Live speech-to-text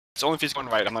It's only if he's going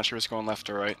right. I'm not sure if he's going left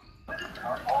or right.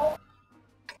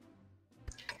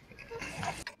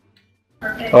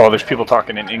 Oh, there's people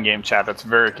talking in in-game chat. That's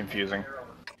very confusing.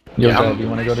 Yo, Yeah, Dad, do you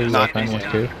want to go to the not Alpine ones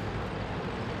easy. too?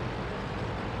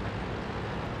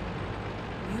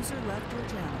 User left your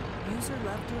channel. User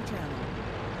left your channel.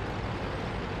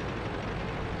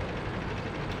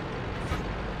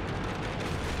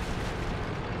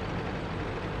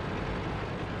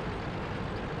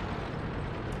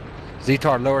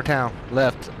 Z-Tard, lower town.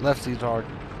 Left Z-Tard.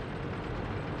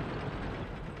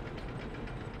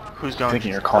 Who's going?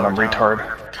 Thinking you're calling him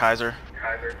retard. Kaiser.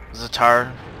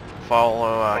 Zatar.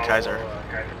 Follow Kaiser.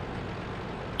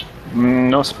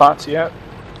 No spots yet.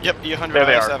 Yep, E100 There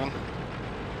they are. I7.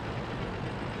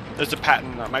 There's a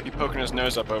Patton that might be poking his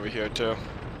nose up over here too.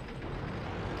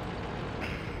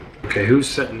 Okay, who's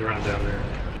sitting around down there?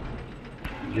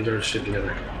 Get their shit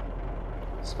together.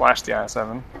 Splash the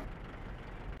I7.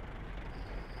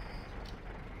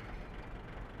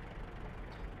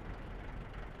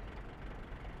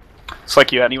 It's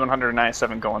like you had E100 and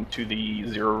I7 going to the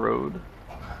 0 road.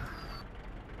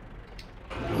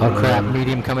 Oh crap,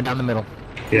 medium coming down the middle.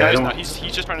 Yeah, No, I he's don't. not.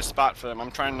 He's just trying to spot for them.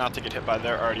 I'm trying not to get hit by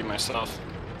their arty myself.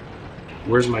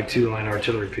 Where's my 2-line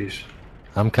artillery piece?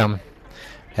 I'm coming.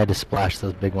 Had to splash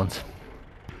those big ones.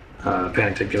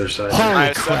 Panic take the other side. Holy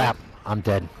IS-7. crap, I'm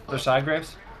dead. Other side,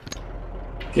 Graves?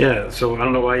 Yeah, so I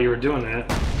don't know why you were doing that.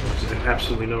 There's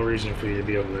absolutely no reason for you to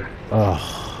be over there.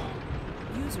 Oh.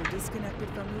 User disconnected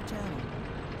from your channel.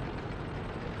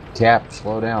 Cap,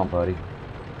 slow down, buddy.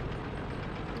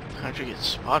 How'd you get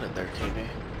spotted there, KB?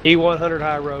 E100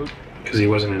 high road. Because he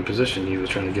wasn't in position, he was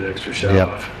trying to get extra shot Yep.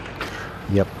 off.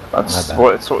 Yep. That's My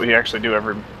bad. what we actually do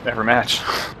every match.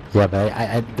 Yeah, but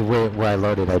I the way where I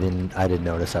loaded, I didn't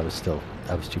notice. I was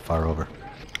too far over.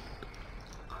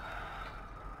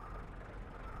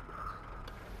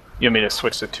 You want me to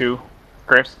switch to 2,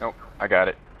 Graves? Nope, I got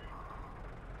it.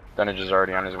 Dunnage is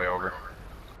already on his way over.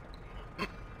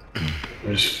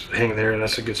 Just hang there,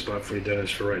 that's a good spot for you,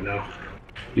 Dennis, for right now.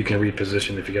 You can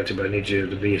reposition if you got to, but I need you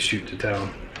to be a shoot to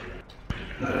town.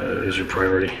 Is your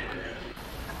priority.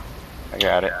 I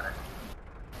got it.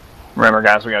 Remember,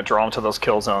 guys, we gotta draw them to those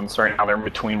kill zones. Right now, they're in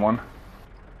between one.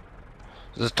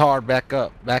 Zatard, back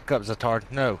up, Zatard.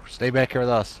 No, stay back here with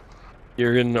us.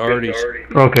 You're getting already.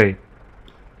 Okay.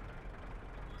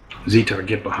 Z-Tar,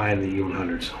 get behind the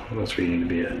U-100s. That's where you need to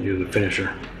be at. You're the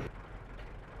finisher.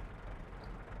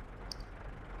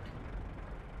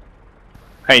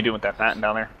 How you doing with that Patton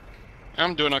down there?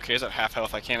 I'm doing okay. He's at half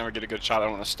health. I can't ever get a good shot.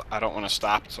 I don't want to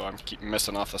stop, so I'm keep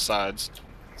missing off the sides.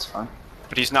 That's fine.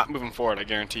 But he's not moving forward. I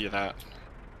guarantee you that.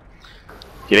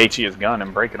 Get HE his gun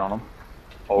and break it on him.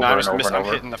 Over No, I'm and just over missing. and I'm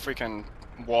over. hitting the freaking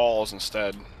walls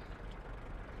instead.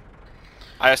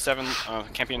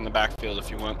 IS-7 camping in the backfield if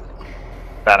you want.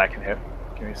 That I can hit.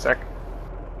 Give me a sec.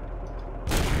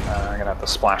 I'm gonna have to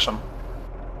splash him.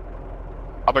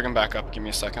 I'll bring him back up. Give me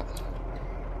a second.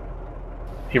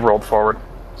 He rolled forward.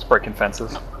 He's breaking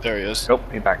fences. There he is. Nope,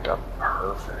 he backed up.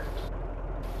 Perfect.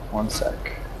 1 sec.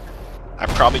 I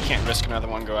probably can't risk another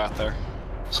one go out there.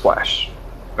 Splash.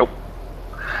 Nope.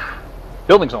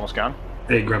 Building's almost gone.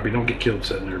 Hey, Grumpy, don't get killed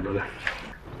sitting there, brother.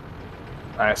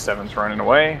 IS-7's running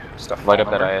away. Stuff Light up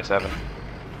falling that over. IS-7.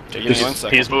 Okay, give me 1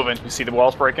 second. He's moving. You see the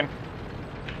walls breaking?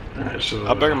 Alright, so...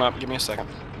 I'll bring him up. Give me a second.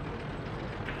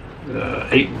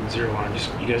 8 and 0 on.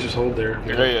 You guys just hold there.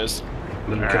 There he is.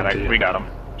 Let me come to Alright, you. we got him.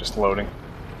 Just loading.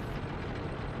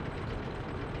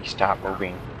 Stop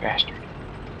moving, bastard.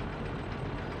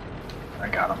 I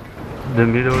got him. The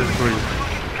middle is green.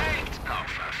 Oh,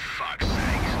 for fuck's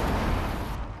sake.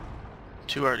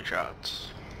 2 arty shots.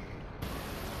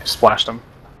 Splashed him.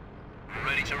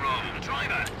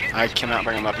 I cannot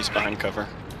bring him up. He's behind cover.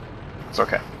 It's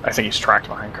okay. I think he's tracked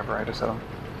behind cover. I just hit him.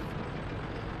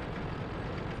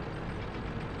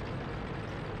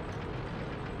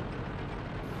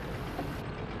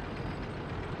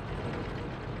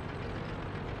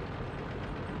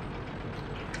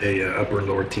 A upper and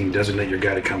lower team, designate your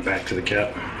guy to come back to the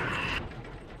cap.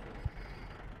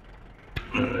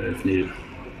 If needed.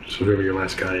 So whoever your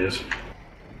last guy is.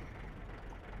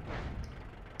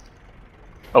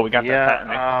 Oh, we got that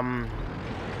Patton.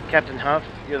 Captain Huff,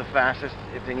 you're the fastest.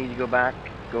 If they need to go back,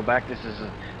 go back. This is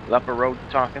Upper Road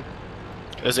talking.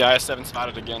 There's the IS-7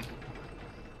 spotted again.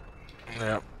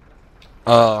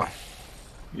 Yeah.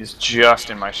 He's just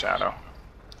in my shadow.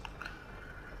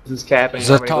 This is capping.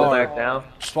 Zatar. Go back down.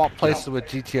 Swap places with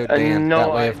GTO Dan. No,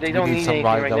 that way if they we don't need need anything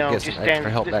somebody, right they'll now. get Just some extra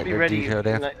help just back be there, ready. GTO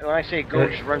Dan. When I say go,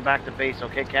 just run back to base,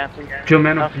 okay, Captain? Too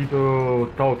many people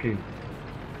talking.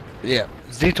 Yeah.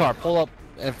 Z-Tar, pull up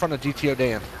in front of GTO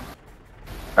Dan.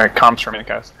 Alright, comms for a minute,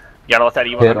 guys. gotta let that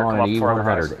E100 Hit come on up an for the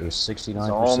guys. E100. He's 69%. It's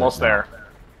almost now. there.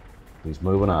 He's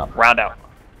moving up. Round out.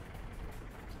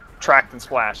 Tracked and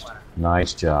splashed.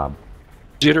 Nice job.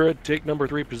 Jittera, take number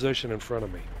 3 position in front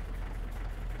of me.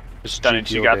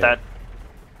 Dunnage, you got that?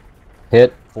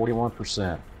 Hit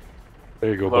 41%. There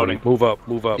you go, Loading. buddy. Move up,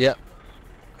 move up. Yep.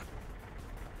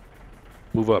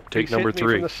 Move up. Take He's number hitting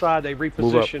me 3. from the side. They Move up.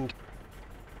 repositioned.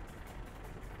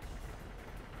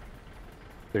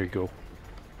 There you go.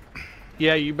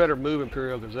 Yeah, you better move,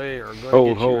 Imperial, because they are going to Hold,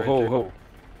 get you hold, right hold, there. hold.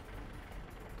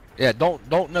 Yeah,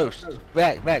 don't nose.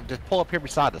 Back. Just pull up here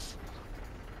beside us.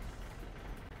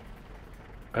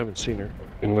 I haven't seen her.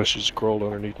 Unless she's crawled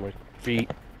underneath my feet.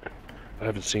 I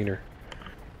haven't seen her.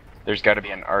 There's got to be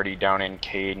an arty down in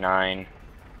K9.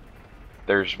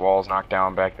 There's walls knocked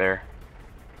down back there.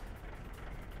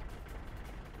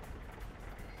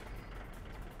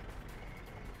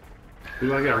 Who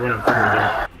do I got running through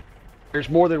there? There's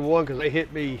more than one because they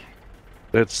hit me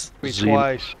That's Z,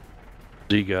 twice.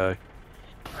 Z guy.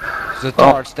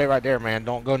 Zitard, stay right there, man.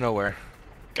 Don't go nowhere.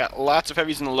 Got lots of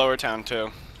heavies in the lower town too.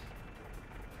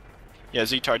 Yeah,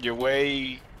 Z-Tard, you're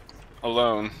way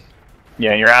alone.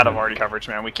 Yeah, you're out of arty coverage,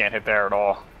 man. We can't hit there at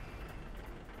all.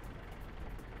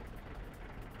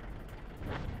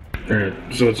 Alright,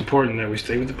 so it's important that we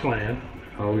stay with the plan.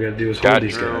 All we gotta do is Got hold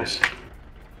these Drew. guys.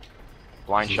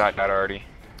 Blind shot got arty.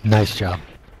 Nice job.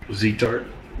 Z-Tart,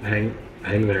 hang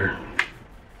there.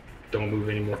 Don't move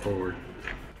any more forward.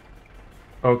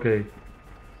 Okay.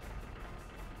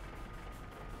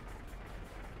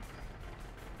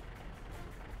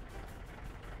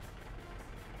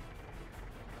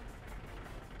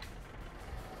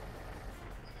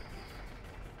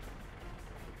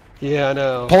 Yeah, I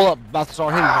know. Pull up, about to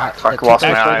start hitting my. Fuck, lost my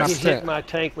Actually, eyes. he hit my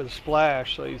tank with a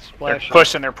splash, so he's They're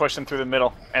splashing. pushing through the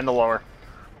middle and the lower.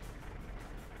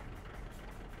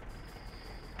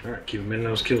 Alright, keep them in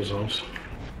those kill zones.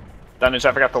 Dunnage,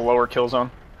 I forgot the lower kill zone.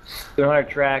 They're on our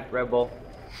track, Red Bull.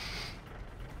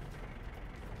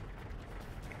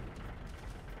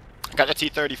 Got the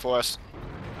T-30 for us.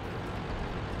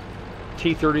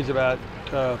 T-30's about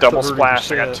Double splash.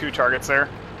 I 30%. got 2 targets there.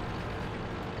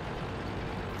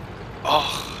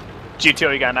 Oh,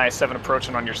 GTO, you got an I-7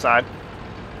 approaching on your side.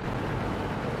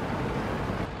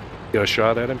 Got a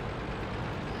shot at him?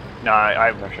 No,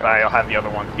 I'll have the other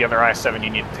one. The other I-7, you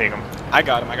need to take him. I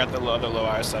got him. I got the other low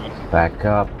IS-7. Back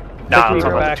up. No, I'm Take talking me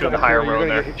about the back 2 on the up higher there, road you're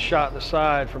there. gonna get shot in the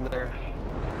side from there.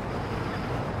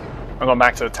 I'm going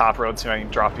back to the top road, see if I can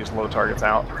drop these low targets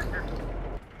out.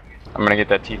 I'm gonna get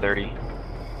that T-30.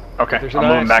 Okay, There's I'm an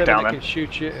moving back IS-7 down that then. can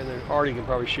shoot you, and then Artie can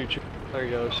probably shoot you. There he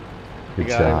goes. Good You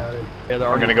got shot. him. Yeah, the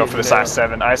I'm Artie's gonna go for getting this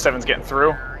down. I-7. I-7's getting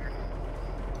through.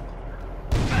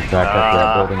 Back up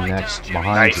that building next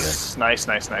behind Nice,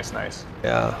 nice.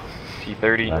 Yeah.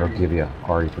 T-30. you. That'll give you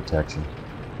arty protection.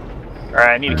 Alright,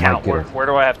 I need to You count. might get it. Where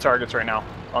do I have targets right now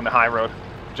on the high road?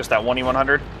 Just that one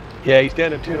E100? Yeah, he's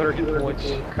down to 200 hit points.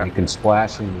 You can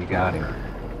splash him, you got him.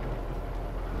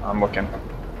 I'm looking.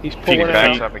 He's If he pulling can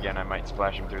Backs out. up again, I might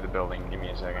splash him through the building. Give me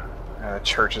a second. The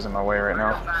church is in my way right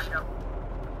now.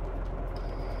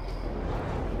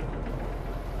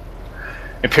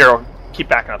 Imperial, keep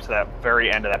backing up to that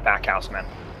very end of that back house, man.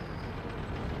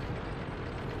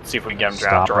 See if we can get him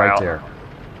Stop dry right out. there.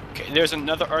 Okay, there's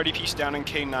another RD piece down in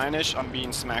K9-ish. I'm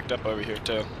being smacked up over here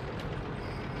too.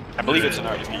 I believe it's an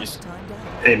RD piece. Timed out.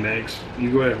 Hey Mags,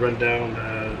 you go ahead run down.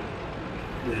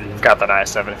 Got that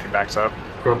I-7 if he backs up.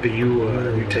 Grumpy,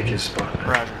 you take his spot.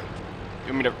 Roger.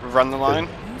 You want me to run the line?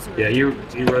 User Yeah, you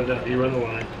left your run down. You run the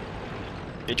line.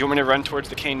 Yeah, do you want me to run towards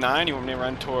the K9? You want me to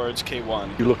run towards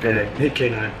K1? You look at Yeah, it. hit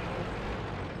K9.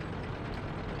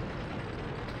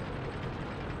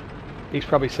 He's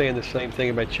probably saying the same thing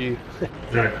about you.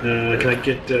 Alright, can I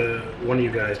get one of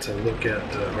you guys to look at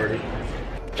Artie?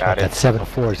 Got That it.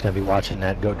 704 is going to be watching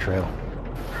that goat trail.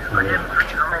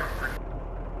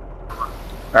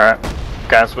 Alright.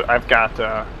 Guys, I've got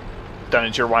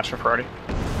Dunnage, you're watching for Artie.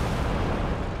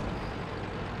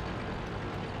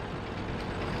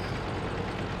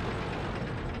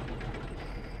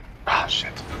 Ah,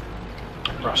 shit.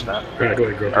 Rush that. Alright, go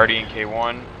ahead, Grumpy. Arty in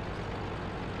K1.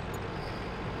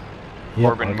 Yep,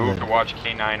 Corbin, I'm move good. to watch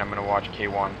K9. I'm gonna watch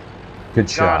K1. Good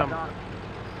shot.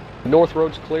 The North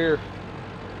Road's clear.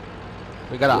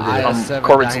 We got an IS-7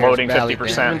 Corbin's down here, loading it's badly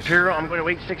 50%. damaged. Imperial, I'm going to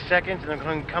wait 6 seconds and I'm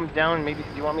going to come down. Maybe,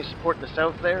 do you want me to support the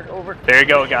south there? Over. There you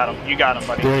go, got him. You got him,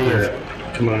 buddy. There he is.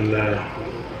 Yeah, come on,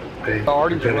 hey,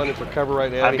 Artie's Lieutenant. running for cover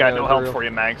right now. I've got no help for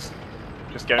you, Mags.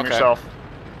 Just get him Okay. yourself.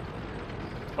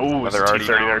 Ooh, there's a Another Artie T-30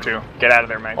 there down. too. Get out of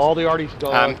there, Mags. All the Artie's I'm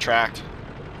gone. tracked.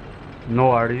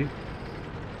 No Artie.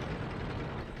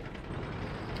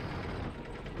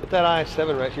 that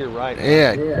I-7 right here, right?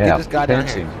 Yeah, Yeah, get this guy down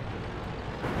pinch here. him.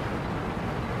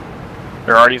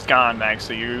 They're already gone, Max,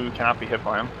 so you cannot be hit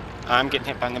by him. I'm getting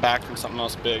hit by the back from something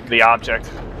else big. The object.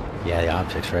 Yeah, the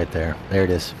object's right there. There it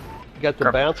is. You got the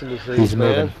Grump. bouncing disease, He's man.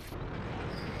 moving.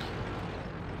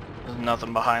 There's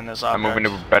nothing behind this I'm object.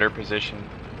 moving to a better position.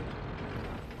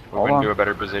 Hold Moving on. to a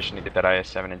better position to get that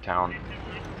IS-7 in town.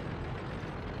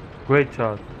 Great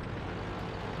shot.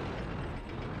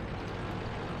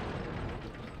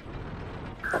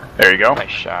 There you go. Nice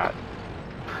shot.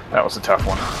 That was a tough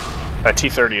one. That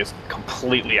T-30 is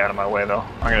completely out of my way, though.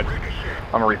 I'm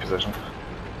gonna reposition.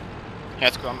 Yeah,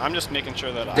 that's cool. I'm just making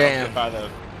sure that I don't Damn. get by the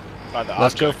Let's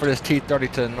object. go for this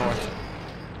T-30 to the north.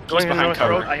 Going in the behind north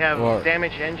cover. road, I have What?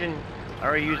 damaged engine. I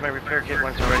already used my repair kit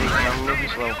once already, and I'm moving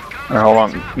slow. Alright, hold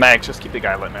on. Max, just keep the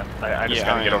guy lit, man. I just Yeah,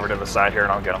 gotta I get am. over to the side here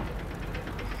and I'll get him.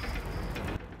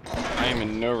 I am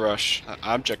in no rush. That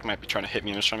object might be trying to hit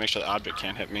me. I'm just trying to make sure the object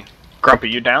can't hit me. Grumpy,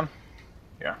 you down?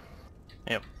 Yeah.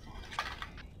 Yep.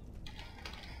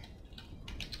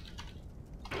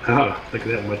 Ah, look at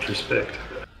that, much respect.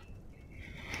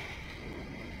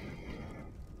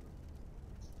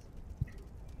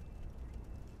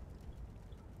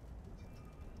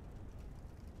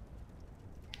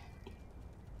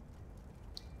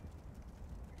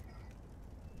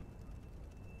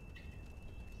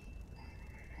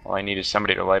 All I need is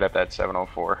somebody to light up that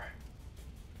 704.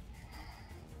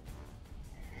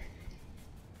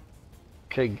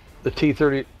 Okay, the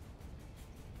T-30.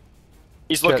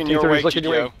 He's Yeah, looking your T-30's way, looking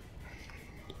your GTO. way.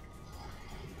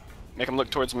 Make him look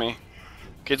towards me.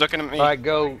 Okay, he's looking at me. All right,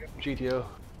 go, GTO.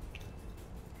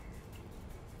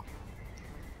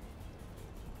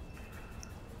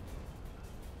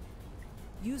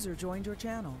 User joined your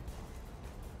channel.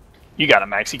 You got him,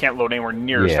 Max. He can't load anywhere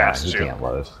near as fast as he you. can't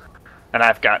load. And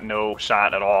I've got no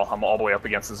shot at all. I'm all the way up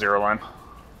against the zero line.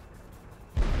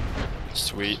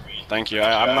 Sweet. Thank you.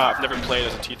 I've never played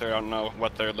as a T-30. I don't know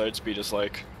what their load speed is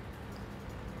like.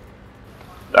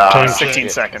 16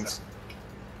 seconds.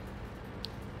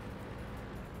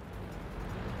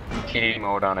 TD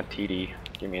mode on a TD.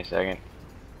 Give me a second.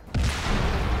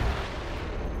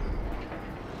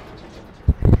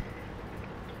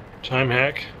 Time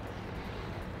hack.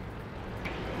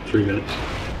 3 minutes.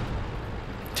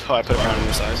 Oh, I put it around on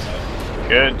the size.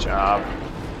 Good job.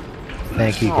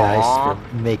 Thank you guys Aw.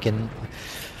 for making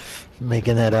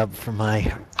that up for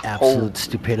my absolute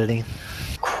stupidity.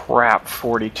 Crap,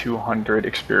 4,200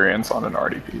 experience on an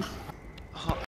RDP.